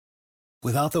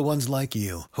Without the ones like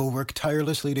you, who work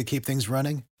tirelessly to keep things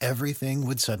running, everything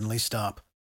would suddenly stop.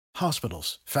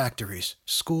 Hospitals, factories,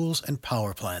 schools, and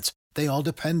power plants, they all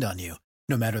depend on you.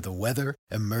 No matter the weather,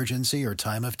 emergency, or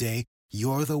time of day,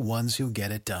 you're the ones who get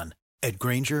it done. At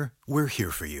Grainger, we're here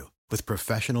for you with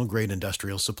professional-grade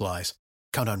industrial supplies.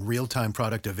 Count on real-time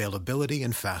product availability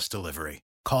and fast delivery.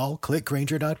 Call,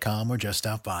 clickgrainger.com, or just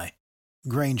stop by.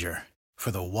 Grainger, for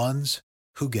the ones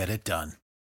who get it done.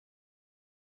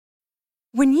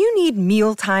 When you need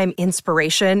mealtime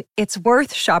inspiration, it's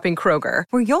worth shopping Kroger,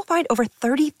 where you'll find over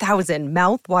 30,000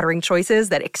 mouth-watering choices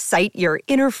that excite your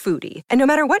inner foodie. And no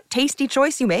matter what tasty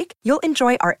choice you make, you'll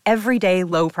enjoy our everyday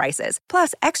low prices,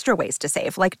 plus extra ways to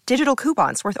save, like digital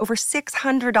coupons worth over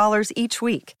 $600 each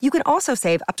week. You can also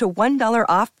save up to $1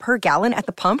 off per gallon at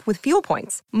the pump with fuel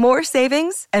points. More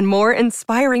savings and more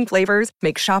inspiring flavors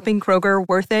make shopping Kroger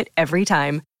worth it every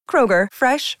time. Kroger,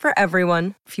 fresh for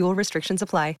everyone. Fuel restrictions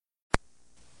apply.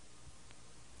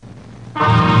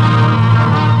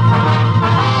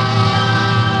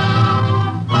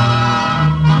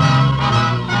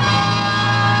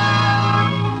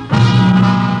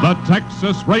 The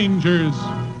Texas Rangers.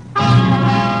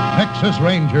 Texas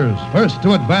Rangers, first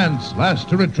to advance, last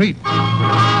to retreat.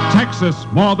 Texas,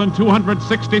 more than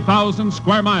 260,000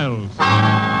 square miles.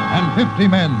 And 50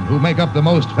 men who make up the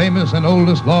most famous and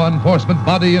oldest law enforcement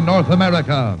body in North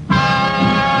America.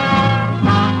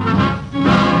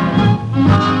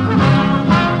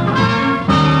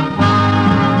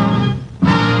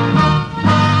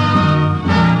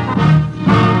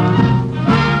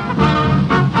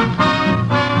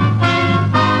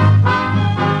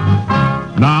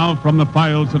 From the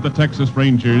files of the Texas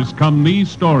Rangers come these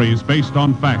stories based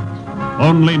on fact.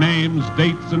 Only names,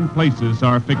 dates, and places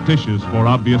are fictitious for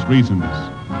obvious reasons.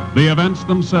 The events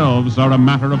themselves are a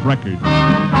matter of record.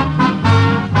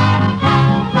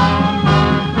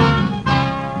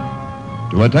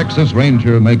 To a Texas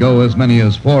Ranger may go as many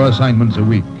as 4 assignments a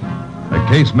week. A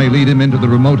case may lead him into the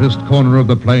remotest corner of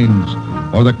the plains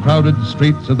or the crowded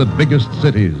streets of the biggest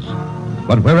cities.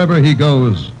 But wherever he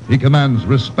goes, he commands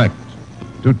respect.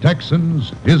 To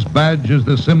Texans, his badge is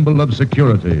the symbol of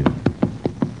security.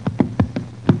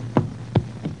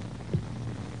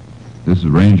 This is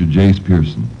Ranger Jace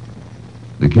Pearson.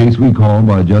 The case we called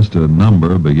by just a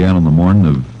number began on the morning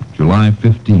of July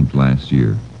 15th last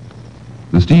year.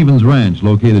 The Stevens Ranch,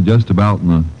 located just about in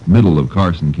the middle of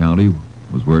Carson County,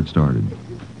 was where it started.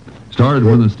 Started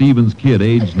when the Stevens kid,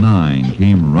 aged 9,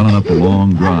 came running up a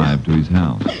long drive to his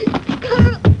house.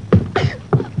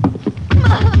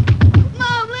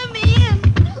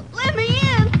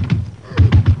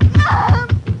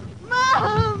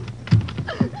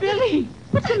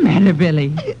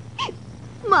 Billy.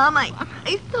 Mom, I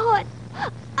saw it.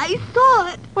 I saw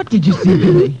it. What did you see,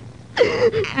 Billy?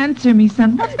 Answer me,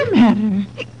 son. What's the matter?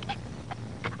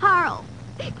 Carl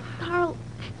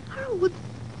was...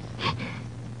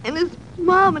 And his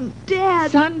mom and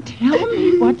dad. Son, tell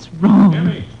me what's wrong.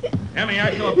 Emmy,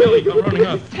 I saw Billy come running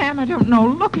up. Sam, I don't know.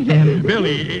 Look at him.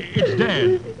 Billy, it's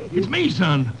Dad. It's me,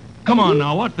 son. Come on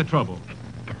now, what's the trouble?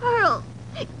 Carl,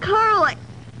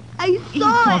 I saw He's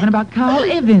talking about Carl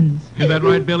Evans. Is that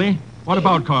right, Billy? What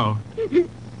about Carl?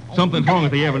 Something's wrong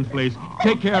at the Evans place.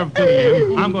 Take care of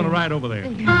Billy, Em. I'm going to ride over there.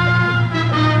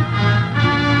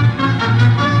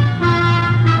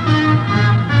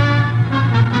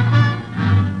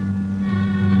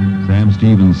 Sam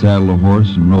Stevens saddled a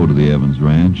horse and rode to the Evans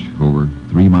Ranch, over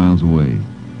 3 miles away.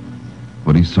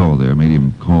 What he saw there made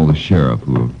him call the sheriff,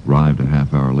 who arrived a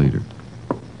half hour later.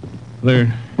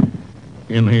 They're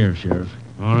in here, Sheriff.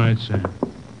 All right, Sam.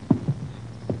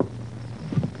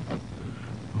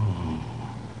 Oh,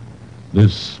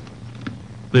 this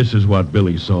is what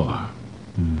Billy saw.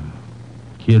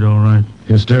 Kid all right?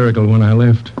 Hysterical when I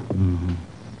left. Mm-hmm.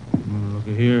 Well, look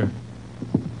at here.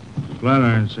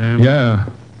 Flatiron, Sam. Yeah.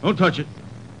 Don't touch it.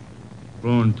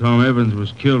 Blowing Tom Evans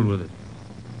was killed with it.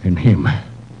 And him.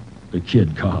 The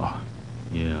kid, Carl.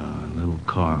 Yeah, little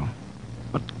Carl.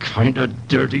 What kind of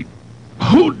dirty...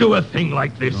 Who'd do a thing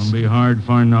like this? It's gonna be hard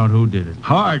finding out who did it.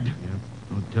 Hard? Yep.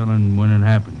 No telling when it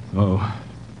happened. Oh.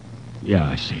 Yeah,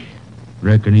 I see.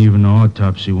 Reckon even the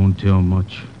autopsy won't tell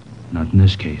much. Not in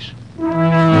this case.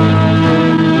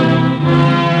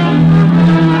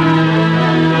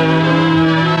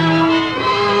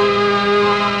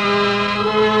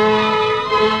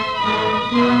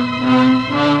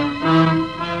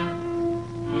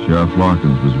 Sheriff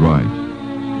Larkins was right.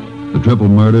 The triple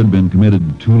murder had been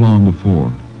committed too long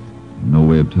before. No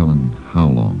way of telling how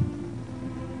long.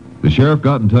 The sheriff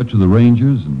got in touch with the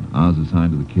Rangers, and I was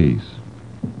assigned to the case.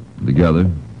 And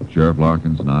together, Sheriff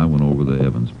Larkins and I went over to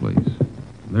Evans' place.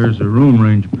 There's the room,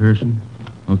 Ranger Pearson.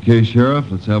 Okay,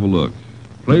 Sheriff, let's have a look.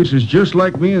 Place is just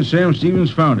like me and Sam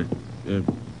Stevens found it.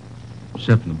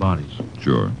 Except in the bodies.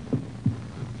 Sure.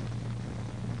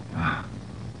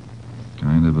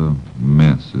 Kind of a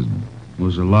mess, isn't it?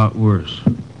 Was a lot worse.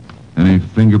 Any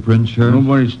fingerprints, Sheriff?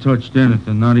 Nobody's touched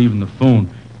anything, not even the phone.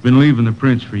 Been leaving the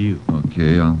prints for you.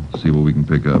 Okay, I'll see what we can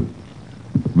pick up.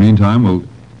 Meantime, we'll...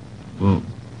 Well,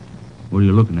 what are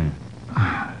you looking at?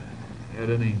 Had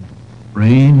any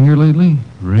rain here lately?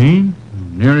 Rain?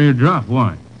 Nary a drop.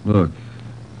 Why? Look.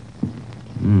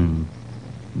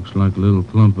 Looks like a little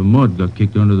clump of mud got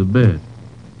kicked under the bed.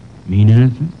 Mean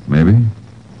anything? Maybe.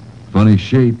 Funny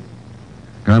shape.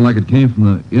 Kind of like it came from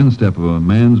the instep of a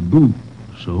man's boot.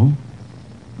 So?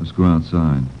 Let's go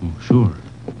outside. Oh, sure.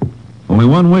 Only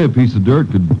one way a piece of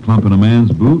dirt could clump in a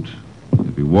man's boot.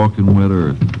 If he walked in wet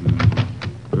earth.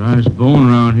 Driest bone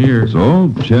around here.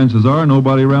 So, chances are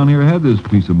nobody around here had this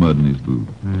piece of mud in his boot.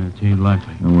 It ain't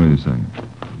likely. Now, wait a second.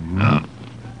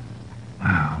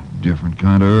 Different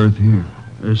kind of earth here.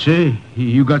 Say,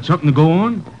 you got something to go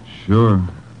on? Sure.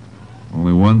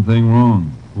 Only one thing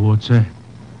wrong. What's that?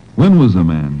 When was the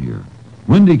man here?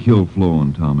 When did he kill Flo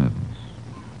and Tom Evans?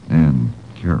 And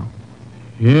Carol?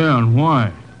 Yeah, and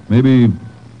why? Maybe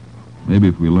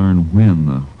if we learn when,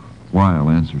 the why'll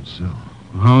answer itself.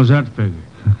 How's that figure?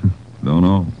 Don't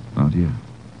know. Not yet.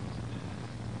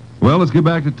 Well, let's get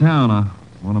back to town. I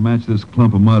want to match this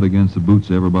clump of mud against the boots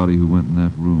of everybody who went in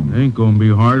that room. It ain't gonna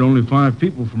be hard. Only 5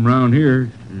 people from around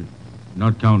here.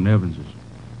 Not counting Evans's.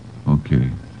 Okay.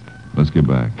 Let's get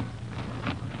back.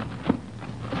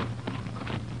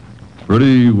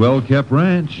 Pretty well-kept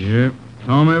ranch. Yep.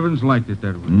 Tom Evans liked it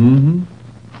that way. Mm-hmm.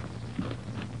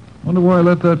 Wonder why I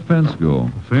let that fence go.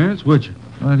 The fence? Which?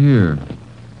 Right here.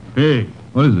 Hey.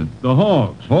 What is it? The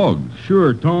hogs. Hogs?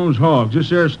 Sure, Tom's hogs. This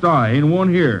there sty. Ain't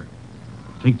one here.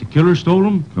 Think the killer stole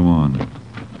them? Come on.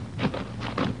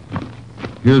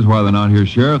 Here's why they're not here,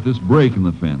 Sheriff. This break in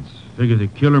the fence. Figure the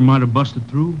killer might have busted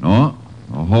through? No,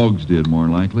 the hogs did, more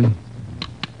than likely.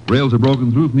 Rails are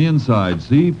broken through from the inside,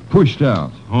 see? Pushed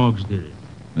out. Hogs did it.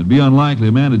 It'd be unlikely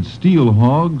a man would steal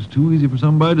hogs. Too easy for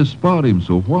somebody to spot him,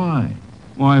 so why?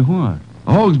 Why what?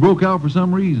 The hogs broke out for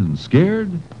some reason.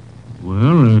 Scared?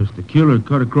 Well, if the killer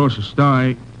cut across the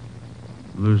sty,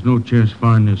 there's no chance of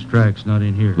finding his tracks not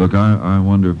in here. Look, I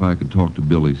wonder if I could talk to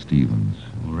Billy Stevens.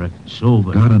 I reckon so,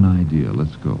 but... Got an idea.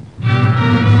 Let's go.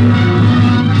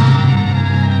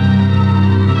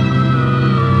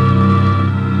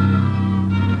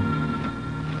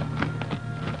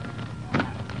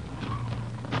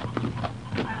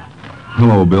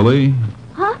 Hello, Billy.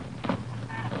 Huh?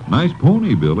 Nice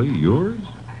pony, Billy. Yours?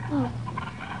 Oh,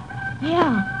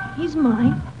 yeah, he's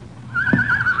mine.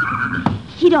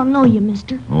 He don't know you,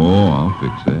 mister. Oh, I'll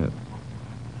fix that.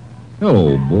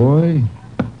 Hello, boy.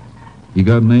 You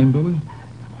got a name, Billy?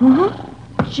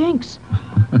 Uh-huh. Jinx.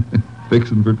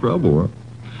 Fixing for trouble, huh?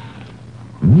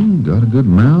 Got a good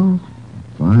mouth,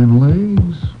 fine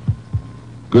legs.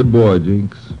 Good boy,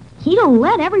 Jinx. He don't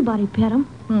let everybody pet him.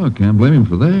 Oh, can't blame him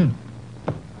for that.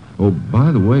 Oh,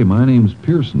 by the way, my name's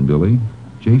Pearson, Billy.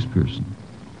 Jace Pearson.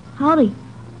 Howdy.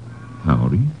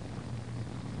 Howdy.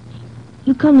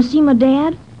 You come to see my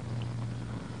dad?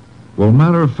 Well,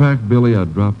 matter of fact, Billy, I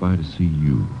dropped by to see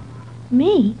you.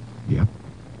 Me? Yep.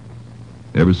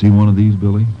 Ever seen one of these,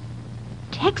 Billy?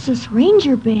 Texas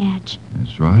Ranger badge.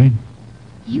 That's right.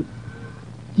 You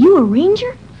a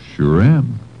ranger? Sure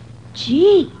am.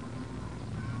 Gee.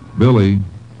 Billy,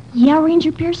 Yeah,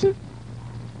 Ranger Pearson?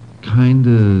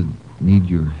 kinda need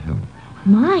your help.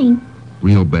 Mine?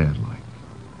 Real bad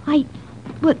like.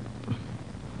 But...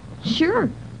 Sure.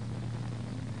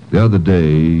 The other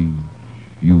day,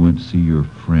 you went to see your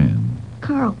friend.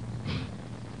 Carl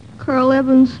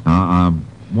Evans. I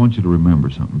want you to remember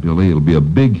something, Billy. It'll be a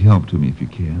big help to me if you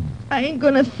can. I ain't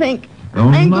gonna think. Oh,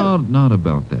 not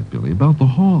about that, Billy. About the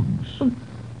hogs.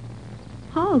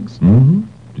 Hogs? Mm-hmm.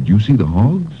 Did you see the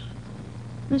hogs?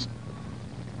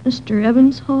 Mr.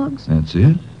 Evans' hogs? That's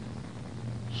it?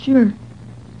 Sure.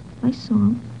 I saw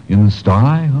them. In the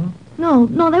sty, huh? No,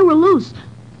 they were loose.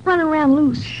 Running around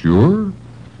loose. Sure?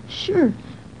 Sure.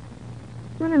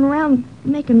 Running around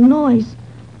making noise.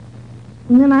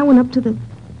 And then I went up to the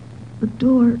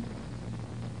door.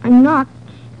 I knocked.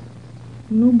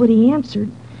 Nobody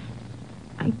answered.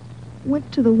 I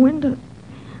went to the window.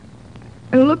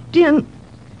 I looked in.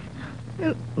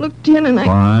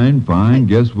 And Fine.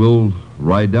 Guess we'll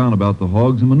write down about the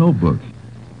hogs in my notebook.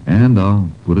 And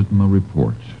I'll put it in my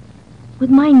report. With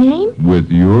my name?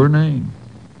 With your name.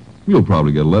 You'll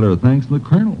probably get a letter of thanks from the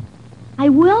colonel. I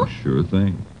will? Sure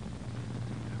thing.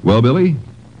 Well, Billy,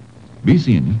 be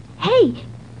seeing you. Hey,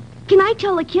 can I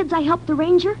tell the kids I helped the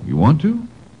ranger? You want to?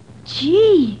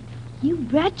 Gee, you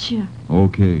betcha.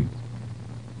 Okay.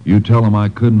 You tell him I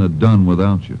couldn't have done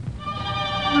without you.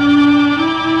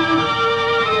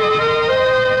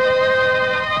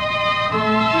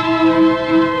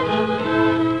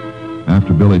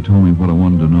 After Billy told me what I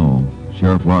wanted to know,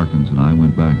 Sheriff Larkins and I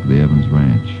went back to the Evans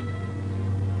Ranch.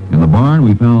 In the barn,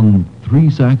 we found 3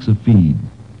 sacks of feed,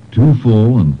 2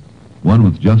 full and one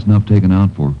with just enough taken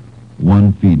out for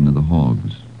 1 feeding of the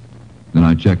hogs. Then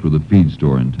I checked with the feed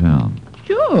store in town.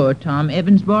 Sure, Tom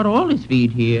Evans bought all his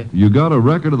feed here. You got a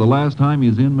record of the last time he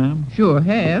was in, ma'am? Sure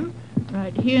have.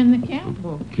 Right here in the count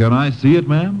book. Can I see it,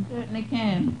 ma'am? Certainly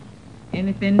can.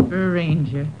 Anything for a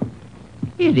ranger.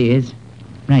 Here it is.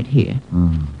 Right here.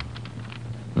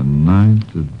 The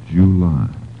 9th of July.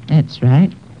 That's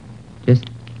right. Just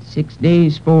 6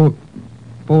 days for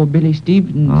Billy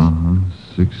Stevens.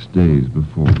 6 days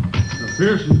before.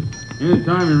 Pearson,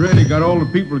 anytime you're ready, got all the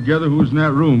people together who was in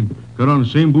that room. Got on the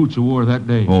same boots you wore that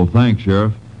day. Oh, thanks,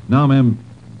 Sheriff. Now, ma'am,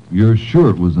 you're sure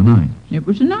it was the 9th? It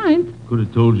was the 9th. Could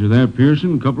have told you that,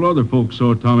 Pearson. A couple other folks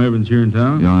saw Tom Evans here in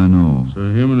town. Yeah, I know. So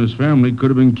him and his family could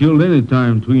have been killed any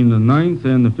time between the 9th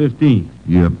and the 15th.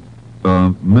 Yep.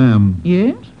 Ma'am.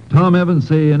 Yes? Tom Evans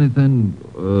say anything,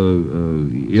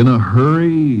 in a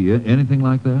hurry? Anything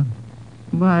like that?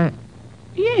 Why,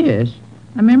 yes.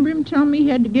 I remember him telling me he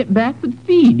had to get back with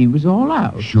feed. He was all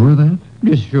out. Sure of that?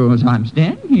 Just sure as I'm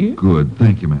standing here. Good.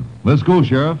 Thank you, ma'am. Let's go,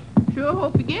 Sheriff. Sure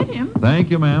hope you get him.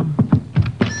 Thank you, ma'am.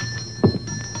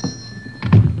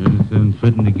 Anything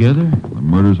fitting together? The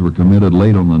murders were committed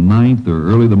late on the 9th or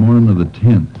early the morning of the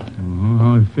 10th.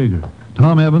 How I figure.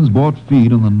 Tom Evans bought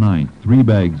feed on the 9th, 3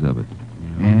 bags of it.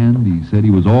 And he said he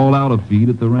was all out of feed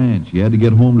at the ranch. He had to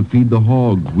get home to feed the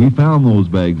hogs. We found those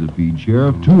bags of feed,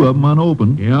 Sheriff, 2 of them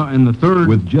unopened. Yeah, and the 3rd...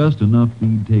 With just enough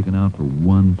feed taken out for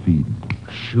 1 feeding.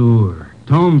 Sure.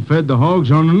 Tom fed the hogs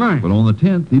on the 9th. But on the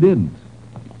 10th, he didn't.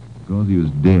 Because he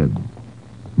was dead.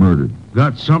 Murdered.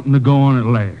 Got something to go on at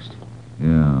last.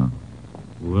 Yeah,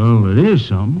 Well, it is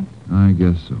something. I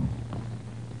guess so.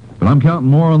 But I'm counting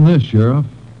more on this, Sheriff.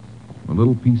 A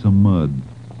little piece of mud.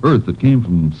 Earth that came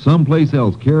from someplace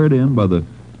else, carried in by the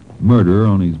murderer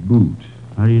on his boot.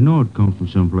 How do you know it comes from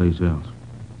someplace else?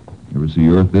 Ever see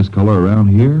earth this color around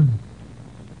here?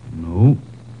 No.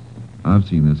 I've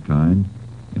seen this kind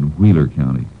in Wheeler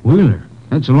County. Wheeler.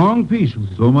 That's a long piece.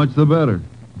 So much the better.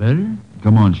 Better?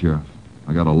 Come on, Sheriff.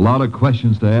 I got a lot of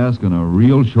questions to ask and a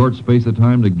real short space of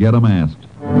time to get 'em asked.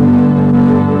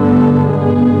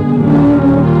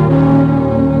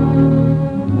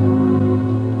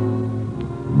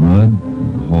 Mud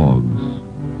and hogs.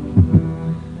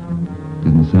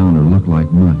 Didn't sound or look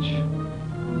like much.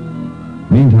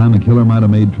 Meantime, the killer might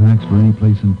have made tracks for any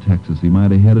place in Texas. He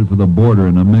might have headed for the border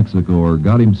into Mexico or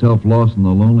got himself lost in the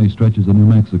lonely stretches of New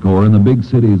Mexico or in the big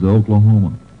cities of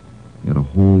Oklahoma. He had a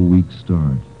whole week's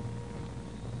start.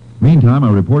 Meantime,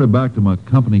 I reported back to my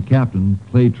company captain,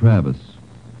 Clay Travis.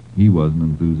 He wasn't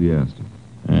enthusiastic.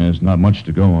 There's not much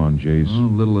to go on, Jace.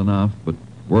 Oh, little enough, but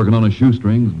working on a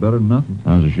shoestring's better than nothing.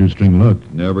 How's the shoestring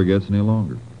look? Never gets any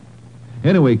longer.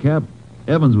 Anyway, Cap,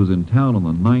 Evans was in town on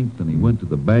the 9th, and he went to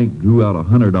the bank, drew out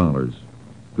 $100.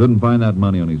 Couldn't find that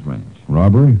money on his ranch.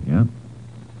 Robbery? Yeah.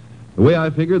 The way I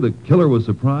figured, the killer was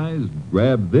surprised,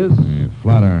 grabbed this. Yeah,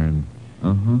 flat iron.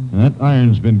 Uh-huh. That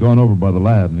iron's been gone over by the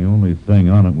lab, and the only thing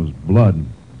on it was blood.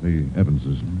 The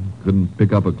Evans's. Couldn't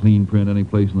pick up a clean print any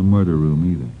place in the murder room,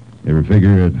 either. You ever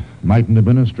figure it mightn't have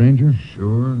been a stranger?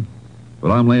 Sure. But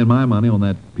I'm laying my money on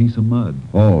that piece of mud.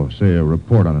 Oh, say a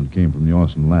report on it came from the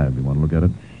Austin lab. You want to look at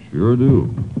it? Sure do.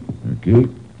 Okay.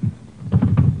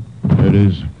 There it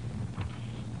is.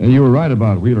 And you were right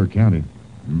about Wheeler County.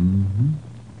 Mm-hmm.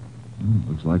 Well,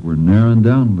 looks like we're narrowing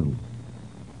down a little.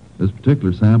 This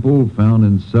particular sample found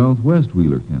in southwest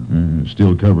Wheeler County.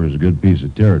 Still covers a good piece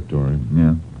of territory.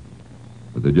 Yeah.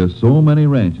 But there are just so many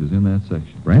ranches in that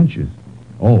section. Ranches?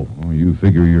 Oh, you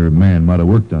figure your man might have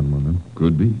worked on one, then?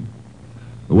 Could be.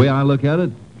 The way I look at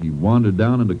it, he wandered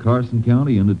down into Carson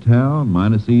County, into town,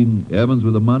 might have seen Evans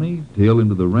with the money, tailed him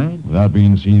to the ranch. Without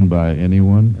being seen by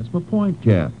anyone? That's my point,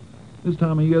 Cap. This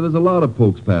time of year, there's a lot of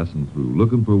folks passing through,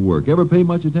 looking for work. Ever pay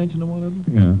much attention to one of them?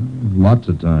 Yeah, lots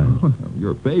of times. Well,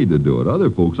 you're paid to do it. Other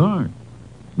folks aren't.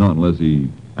 Not unless he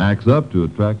acts up to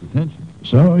attract attention.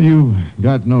 So you've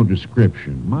got no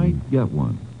description? Might get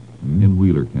one in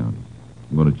Wheeler County.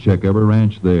 I'm going to check every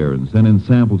ranch there and send in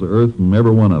samples of earth from every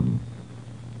one of them.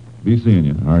 Be seeing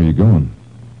you. How are you going?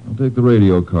 I'll take the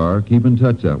radio car. Keep in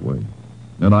touch that way.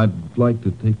 And I'd like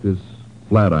to take this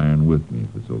flat iron with me,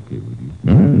 if it's okay with you.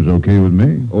 It's okay with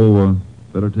me. Oh,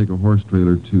 better take a horse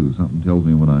trailer, too. Something tells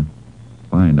me when I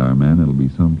find our man, it'll be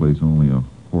someplace only a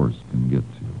horse can get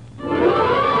to.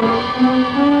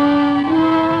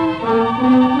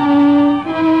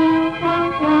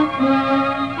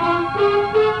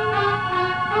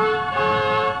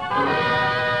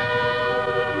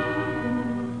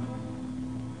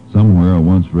 Somewhere I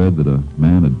once read that a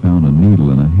man had found a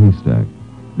needle in a haystack.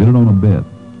 Did it on a bet.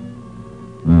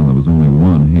 Well, there was only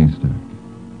one haystack.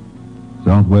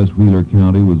 Southwest Wheeler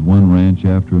County was one ranch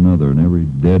after another, and every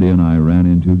dead end I ran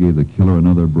into gave the killer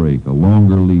another break, a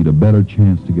longer lead, a better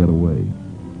chance to get away.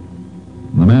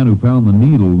 And the man who found the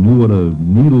needle knew what a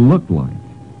needle looked like.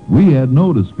 We had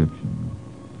no description.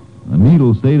 A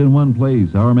needle stayed in one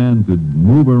place. Our man could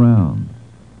move around.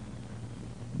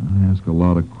 I asked a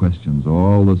lot of questions,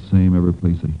 all the same every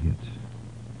place I hit.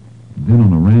 And then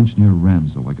on a ranch near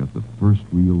Ramsell, I got the first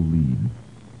real lead.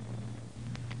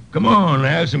 Come on,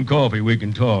 have some coffee. We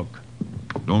can talk.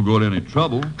 Don't go to any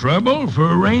trouble. Trouble for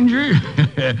a ranger?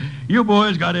 You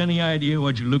boys got any idea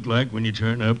what you look like when you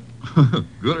turn up?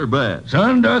 Good or bad?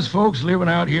 Son, us folks living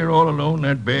out here all alone,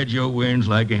 that badge you're wearing's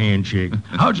like a handshake.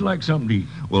 How'd you like something to eat?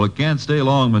 Well, it can't stay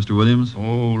long, Mr. Williams.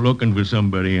 Oh, looking for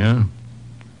somebody, huh?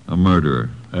 A murderer.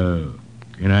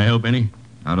 Can I help any?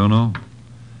 I don't know.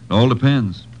 It all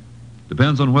depends.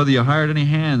 Depends on whether you hired any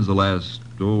hands the last,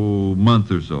 month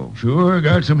or so. Sure,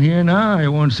 got some here now.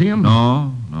 You want to see them?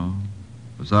 No.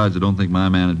 Besides, I don't think my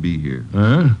man would be here.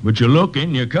 Huh? But you're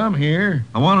looking. You come here.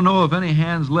 I want to know if any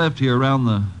hands left here around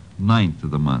the 9th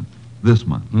of the month. This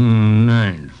month.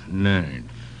 9th.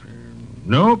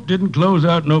 Nope, didn't close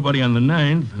out nobody on the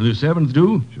 9th. The 7th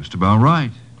do? Just about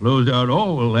right. Closed out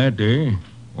Orwell that day.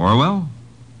 Orwell?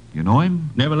 You know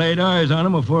him? Never laid eyes on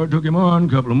him before I took him on a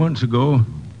couple of months ago.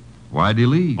 Why'd he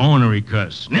leave? Ornery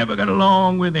cuss. Never got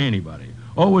along with anybody.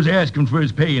 Always asking for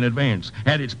his pay in advance.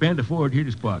 Had it spent before it hit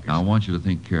his pockets. Now, I want you to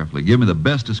think carefully. Give me the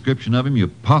best description of him you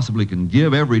possibly can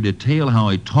give. Every detail, how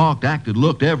he talked, acted,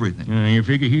 looked, everything. You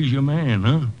figure he's your man,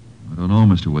 huh? I don't know,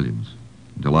 Mr. Williams.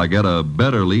 Until I get a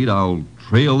better lead, I'll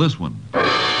trail this one.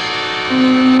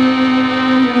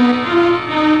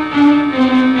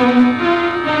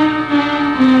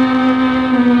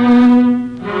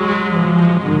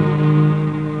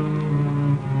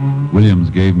 Williams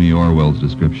gave me Orwell's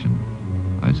description.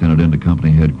 I sent it into company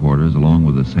headquarters along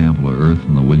with a sample of earth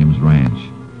from the Williams ranch.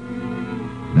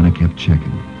 Then I kept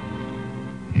checking.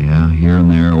 Yeah, here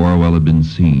and there, Orwell had been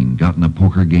seen. Got in a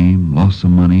poker game, lost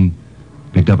some money,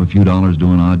 picked up a few dollars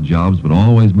doing odd jobs, but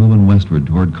always moving westward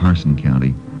toward Carson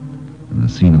County and the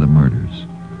scene of the murders.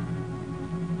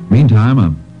 Meantime,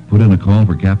 I put in a call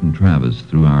for Captain Travis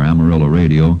through our Amarillo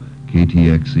radio,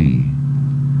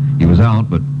 KTXE. He was out,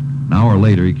 but an hour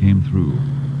later he came through.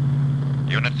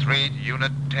 Unit 3 to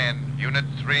Unit 10. Unit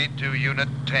 3 to Unit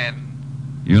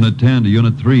 10. Unit 10 to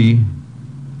Unit 3.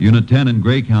 Unit 10 in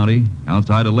Gray County,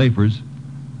 outside of Lafers.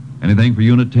 Anything for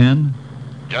Unit 10?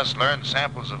 Just learned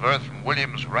samples of earth from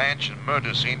Williams Ranch and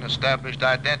murder scene established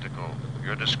identical.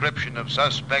 Your description of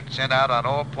suspect sent out on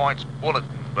all points bulletin,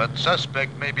 but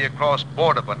suspect may be across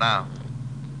border by now.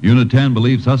 Unit 10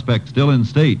 believes suspect still in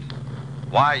state.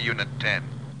 Why Unit 10?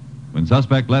 When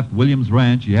suspect left Williams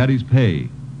Ranch, he had his pay.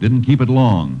 Didn't keep it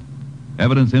long.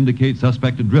 Evidence indicates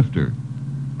suspect a drifter.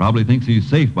 Probably thinks he's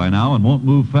safe by now and won't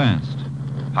move fast.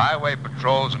 Highway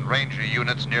patrols and ranger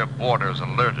units near borders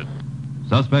alerted.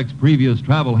 Suspect's previous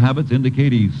travel habits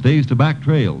indicate he stays to back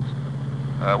trails.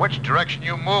 Which direction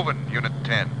you moving, Unit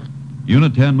 10?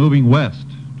 Unit 10 moving west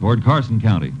toward Carson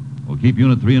County. We'll keep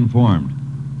Unit 3 informed.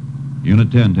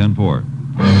 Unit 10, 10-4.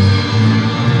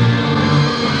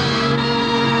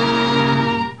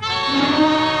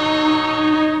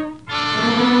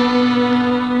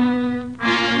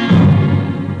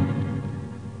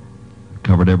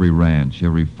 Covered every ranch,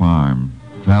 every farm,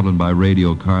 traveling by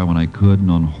radio car when I could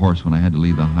and on horse when I had to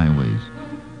leave the highways.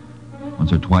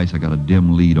 Once or twice I got a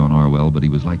dim lead on Orwell, but he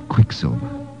was like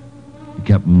quicksilver. He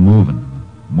kept moving.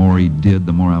 The more he did,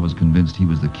 the more I was convinced he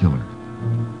was the killer.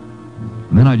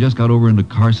 And then I just got over into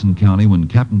Carson County when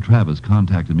Captain Travis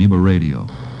contacted me by radio.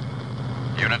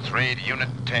 Unit 3 to Unit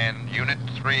 10. Unit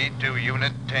 3 to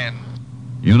Unit 10.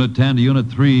 Unit 10 to Unit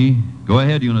 3. Go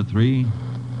ahead, Unit 3.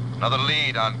 Another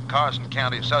lead on Carson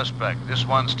County suspect. This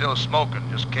one's still smoking,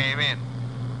 just came in.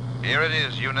 Here it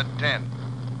is, Unit 10.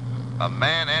 A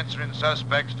man answering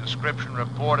suspect's description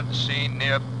reported seen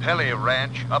near Pelly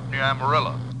Ranch up near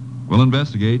Amarillo. We'll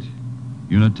investigate.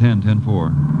 Unit 10,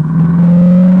 10-4.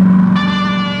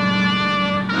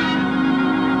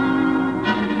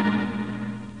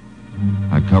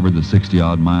 I covered the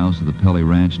 60-odd miles to the Pelly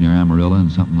Ranch near Amarillo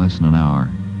in something less than an hour.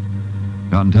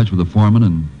 Got in touch with the foreman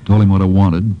and told him what I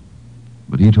wanted.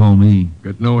 But he told me...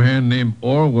 Got no hand named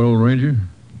Orwell, Ranger?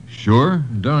 Sure?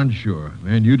 Darn sure.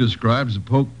 Man, you describes a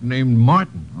poke named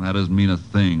Martin. That doesn't mean a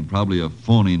thing. Probably a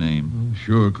phony name.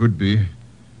 Sure, could be. What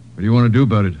do you want to do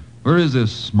about it? Where is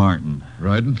this Martin?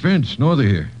 Riding fence, north of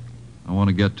here. I want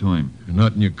to get to him. You're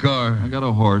not in your car. I got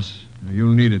a horse.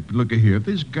 You'll need it. But look here. If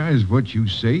this guy's what you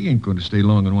say, he ain't going to stay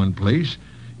long in one place.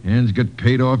 Hans got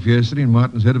paid off yesterday, and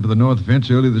Martin's headed for the north fence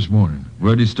early this morning.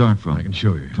 Where'd he start from? I can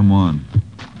show you. Come on.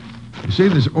 You say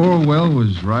this Orwell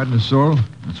was riding a sorrel?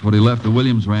 That's what he left the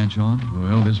Williams ranch on.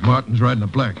 Well, this Martin's riding a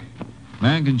black.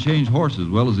 Man can change horses as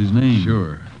well as his name.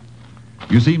 Sure.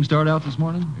 You see him start out this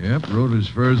morning? Yep, rode as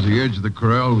far as the edge of the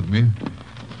corral with me.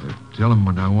 Tell him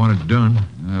when I want it done.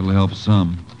 That'll help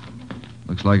some.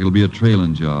 Looks like it'll be a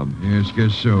trailing job. Yes,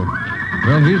 guess so.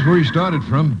 Well, here's where he started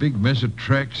from. Big mess of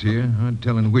tracks here. Not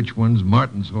telling which one's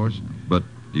Martin's horse. But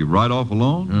you ride off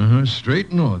alone? Uh-huh,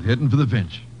 straight north, heading for the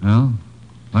fence. Well,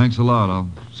 thanks a lot. I'll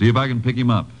see if I can pick him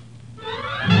up.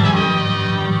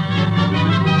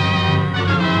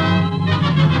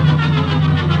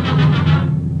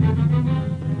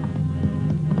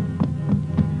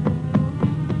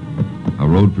 I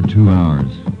rode for 2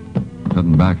 hours,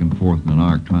 cutting back and forth in an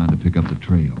arc trying to pick up the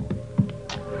trail.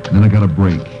 Then I got a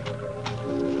break.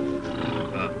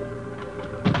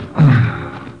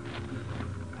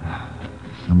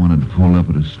 Someone had pulled up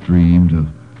at a stream to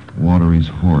water his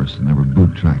horse, and there were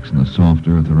boot tracks in the soft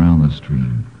earth around the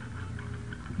stream.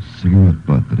 A cigarette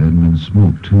butt that hadn't been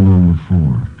smoked too long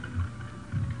before.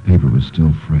 Paper was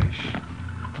still fresh.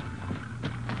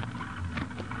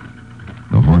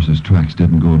 The horse's tracks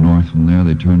didn't go north from there.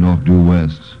 They turned off due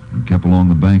west and kept along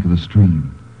the bank of the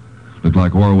stream. Looked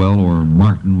like Orwell or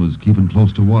Martin was keeping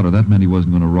close to water. That meant he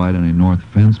wasn't going to ride any north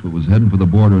fence, but was heading for the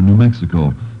border of New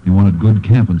Mexico. He wanted good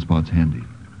camping spots handy.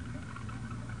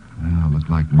 Well, looked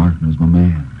like Martin was my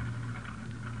man.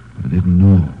 But I didn't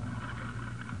know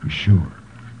for sure.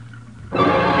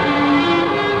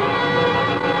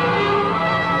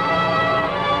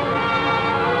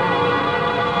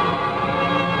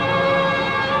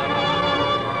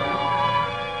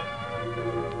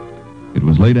 It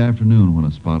was late afternoon when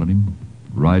I spotted him,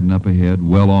 riding up ahead,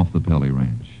 well off the Pelly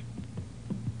Ranch.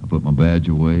 I put my badge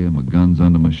away and my guns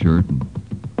under my shirt and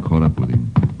caught up with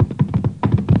him.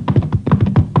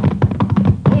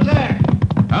 Who's there?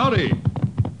 Howdy.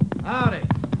 Howdy.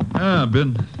 Yeah,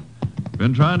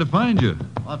 been trying to find you.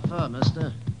 What for,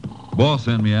 mister? Boss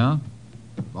sent me out.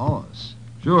 Boss.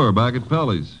 Sure, back at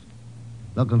Pelly's.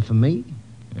 Looking for me?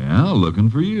 Yeah, looking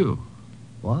for you.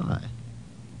 Why?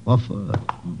 What for?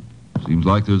 Seems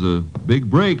like there's a big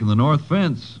break in the north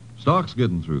fence. Stock's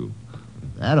getting through.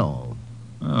 That all?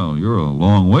 Well, you're a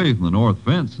long way from the north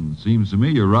fence, and it seems to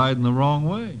me you're riding the wrong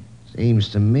way. Seems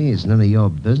to me it's none of your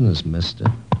business, mister.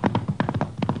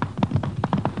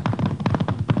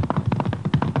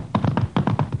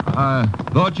 I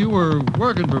thought you were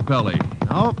working for Pelly.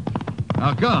 Nope.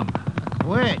 How come?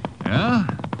 Quit. Yeah?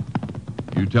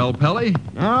 You tell Pelly?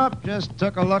 Nope, just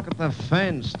took a look at the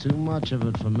fence. Too much of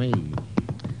it for me.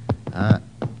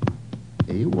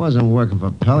 You wasn't working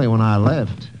for Pelly when I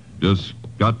left. Just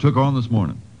got took on this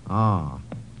morning. Oh.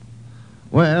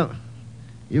 Well,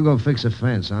 you go fix a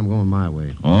fence. I'm going my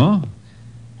way. Oh?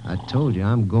 I told you,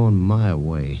 I'm going my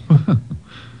way.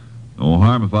 No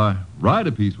harm if I ride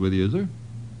a piece with you, is there?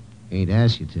 Ain't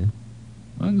asked you to.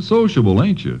 Unsociable,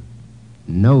 ain't you?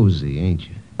 Nosy, ain't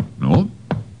you? No,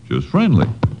 just friendly.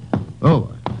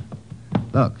 Oh,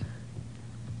 look,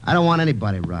 I don't want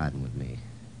anybody riding with me.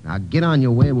 Now, get on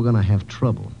your way. We're going to have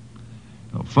trouble.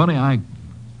 Oh, funny, I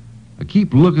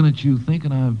keep looking at you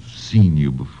thinking I've seen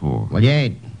you before. Well, you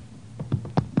ain't.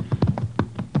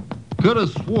 Could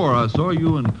have swore I saw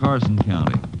you in Carson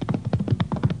County.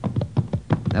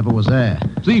 Never was there.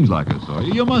 Seems like I saw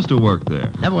you. You must have worked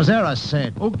there. Never was there, I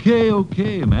said. Okay.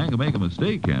 A man can make a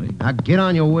mistake, can't he? Now, get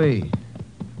on your way.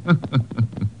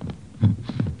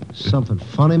 Something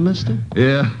funny, mister?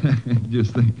 Yeah,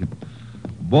 just thinking.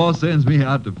 Boss sends me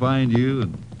out to find you,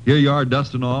 and here you are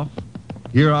dusting off.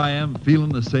 Here I am feeling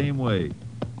the same way.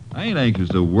 I ain't anxious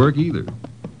to work either.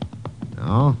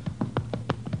 No?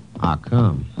 How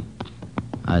come?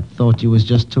 I thought you was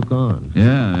just took on.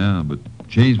 Yeah, but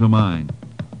changed my mind.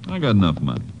 I got enough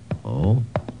money. Oh?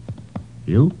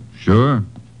 You? Sure.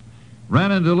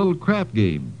 Ran into a little crap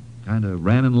game. Kind of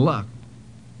ran in luck.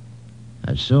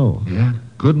 That's so? Yeah.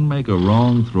 Couldn't make a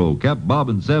wrong throw. Kept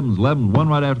bobbing 7s, 11s, one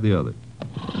right after the other.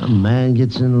 A man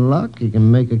gets in luck, he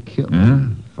can make a kill. Yeah,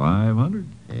 500.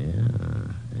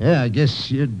 Yeah, I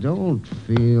guess you don't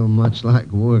feel much like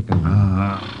working.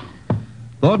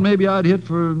 Thought maybe I'd hit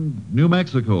for New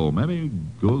Mexico. Maybe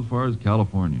go as far as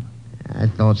California. I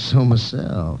thought so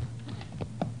myself.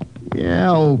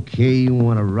 Yeah, okay. You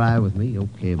want to ride with me?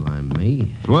 Okay by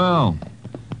me. Swell.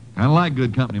 Kind of like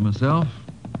good company myself.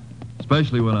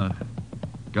 Especially when I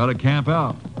got to camp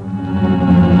out.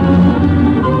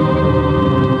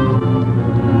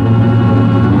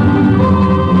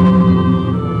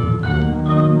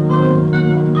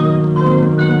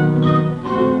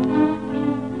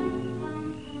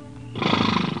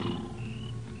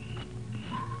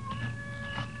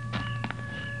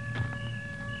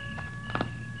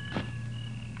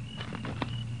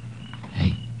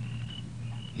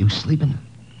 You sleeping?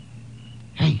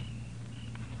 Hey.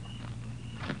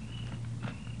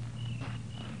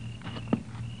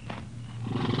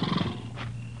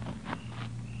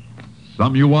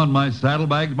 Something you want in my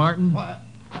saddlebags, Martin? What?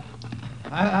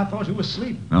 I thought you were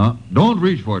sleeping. No, don't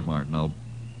reach for it, Martin. I'll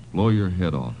blow your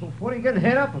head off. What are you getting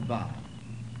head up about?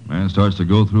 Man starts to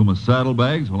go through my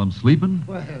saddlebags while I'm sleeping.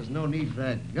 Well, there's no need for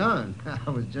that gun. I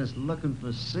was just looking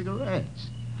for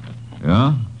cigarettes.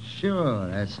 Yeah? Sure,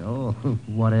 that's all.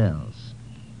 What else?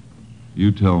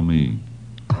 You tell me.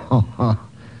 Oh,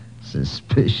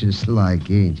 suspicious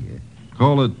like, ain't you?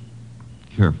 Call it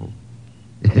careful.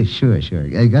 Sure.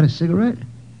 You got a cigarette?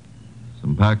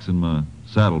 Some packs in my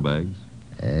saddlebags.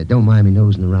 Don't mind me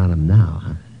nosing around them now,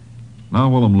 huh? Now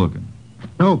while I'm looking.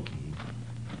 Okay.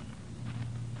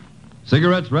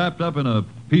 Cigarettes wrapped up in a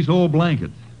piece of old blanket.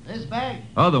 This bag?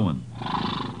 Other one.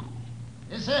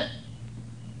 This it?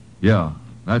 Yeah,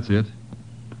 that's it.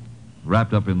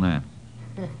 Wrapped up in that.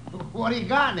 What do you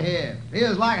got in here?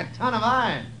 Feels like a ton of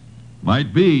iron.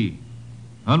 Might be.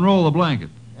 Unroll the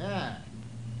blanket. Yeah.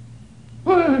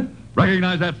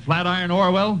 Recognize that flat iron,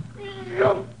 Orwell?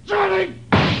 Johnny!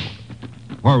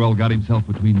 Orwell got himself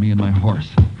between me and my horse.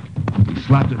 He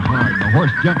slapped it hard, and the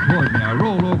horse jumped toward me. I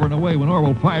rolled over and away when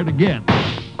Orwell fired again.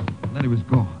 And then he was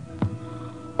gone.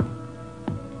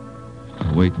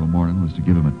 To wait till morning was to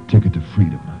give him a ticket to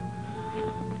freedom.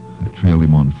 I trailed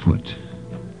him on foot.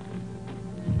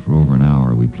 And for over an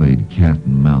hour, we played cat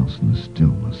and mouse in the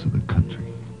stillness of the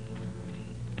country.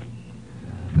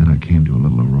 Then I came to a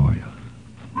little arroyo.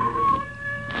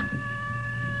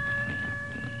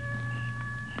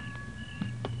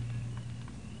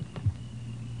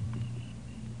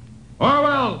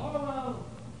 Orwell!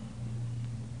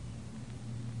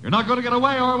 You're not going to get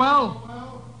away,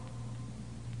 Orwell.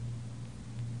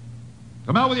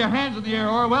 Come out with your hands in the air,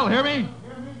 Orwell. Hear me?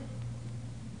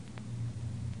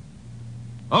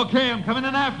 Okay, I'm coming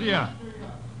in after you.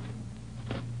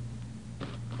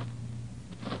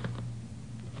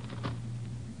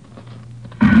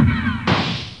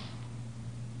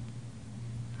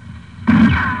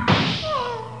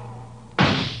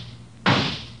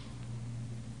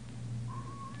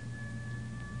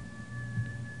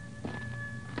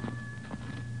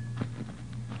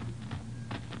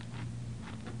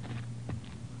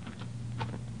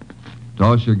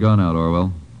 Toss your gun out,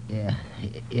 Orwell. Yeah.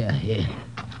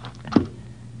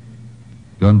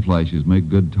 Gun flashes make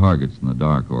good targets in the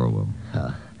dark, Orwell.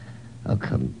 How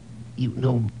come you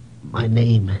know my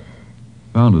name?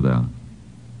 Found it out.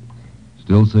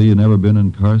 Still say you never been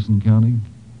in Carson County?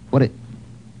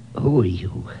 Who are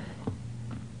you?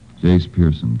 Jace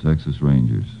Pearson, Texas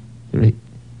Rangers. There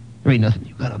ain't nothing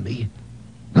you got on me.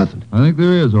 Nothing. I think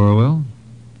there is, Orwell.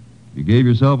 You gave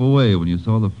yourself away when you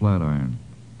saw the flatiron.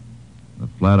 The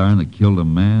flatiron that killed a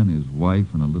man, his wife,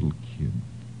 and a little kid.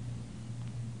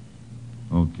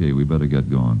 Okay, we better get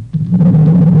going.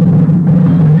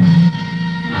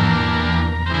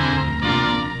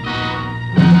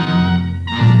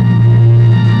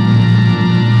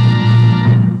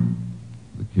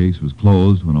 The case was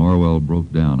closed when Orwell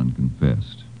broke down and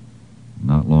confessed.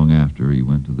 Not long after, he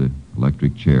went to the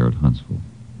electric chair at Huntsville.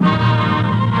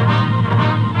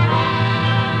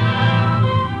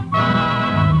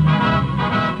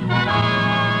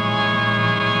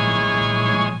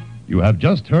 You have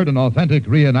just heard an authentic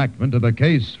reenactment of the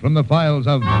case from the files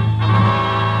of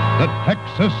the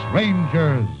Texas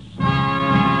Rangers.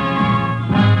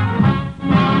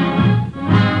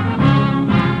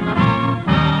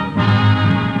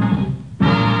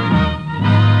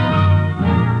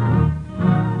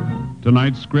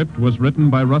 Tonight's script was written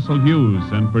by Russell Hughes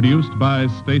and produced by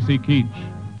Stacy Keach.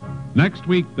 Next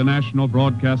week, the National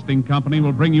Broadcasting Company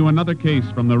will bring you another case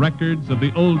from the records of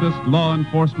the oldest law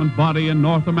enforcement body in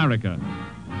North America,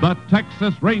 the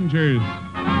Texas Rangers.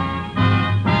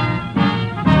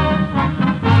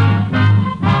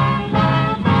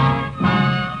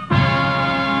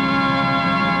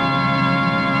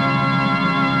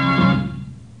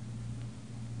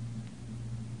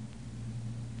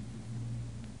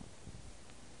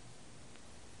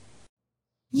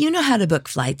 You know how to book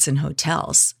flights and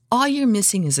hotels. All you're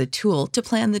missing is a tool to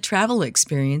plan the travel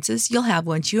experiences you'll have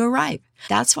once you arrive.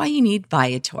 That's why you need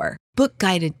Viator. Book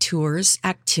guided tours,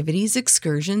 activities,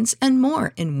 excursions, and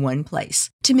more in one place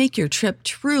to make your trip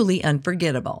truly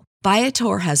unforgettable.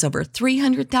 Viator has over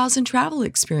 300,000 travel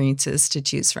experiences to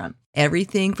choose from.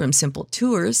 Everything from simple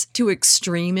tours to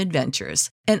extreme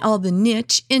adventures and all the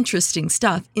niche, interesting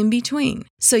stuff in between.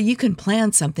 So you can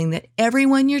plan something that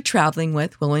everyone you're traveling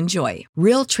with will enjoy.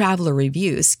 Real traveler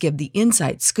reviews give the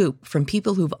inside scoop from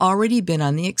people who've already been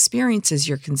on the experiences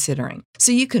you're considering.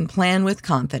 So you can plan with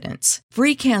confidence.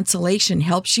 Free cancellation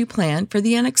helps you plan for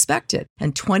the unexpected.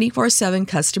 And 24/7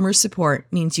 customer support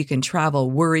means you can travel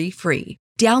worry-free.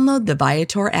 Download the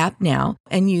Viator app now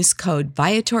and use code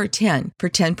Viator10 for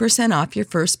 10% off your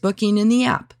first booking in the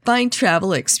app. Find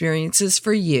travel experiences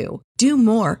for you. Do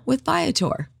more with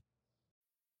Viator.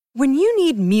 When you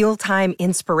need mealtime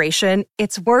inspiration,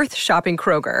 it's worth shopping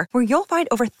Kroger, where you'll find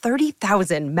over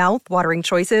 30,000 mouth-watering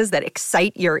choices that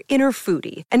excite your inner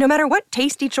foodie. And no matter what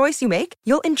tasty choice you make,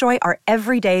 you'll enjoy our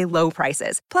everyday low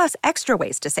prices, plus extra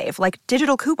ways to save, like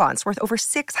digital coupons worth over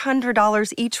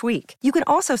 $600 each week. You can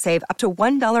also save up to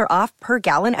 $1 off per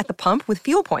gallon at the pump with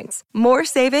fuel points. More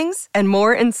savings and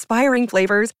more inspiring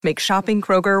flavors make shopping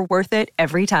Kroger worth it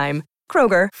every time.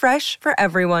 Kroger, fresh for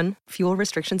everyone. Fuel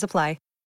restrictions apply.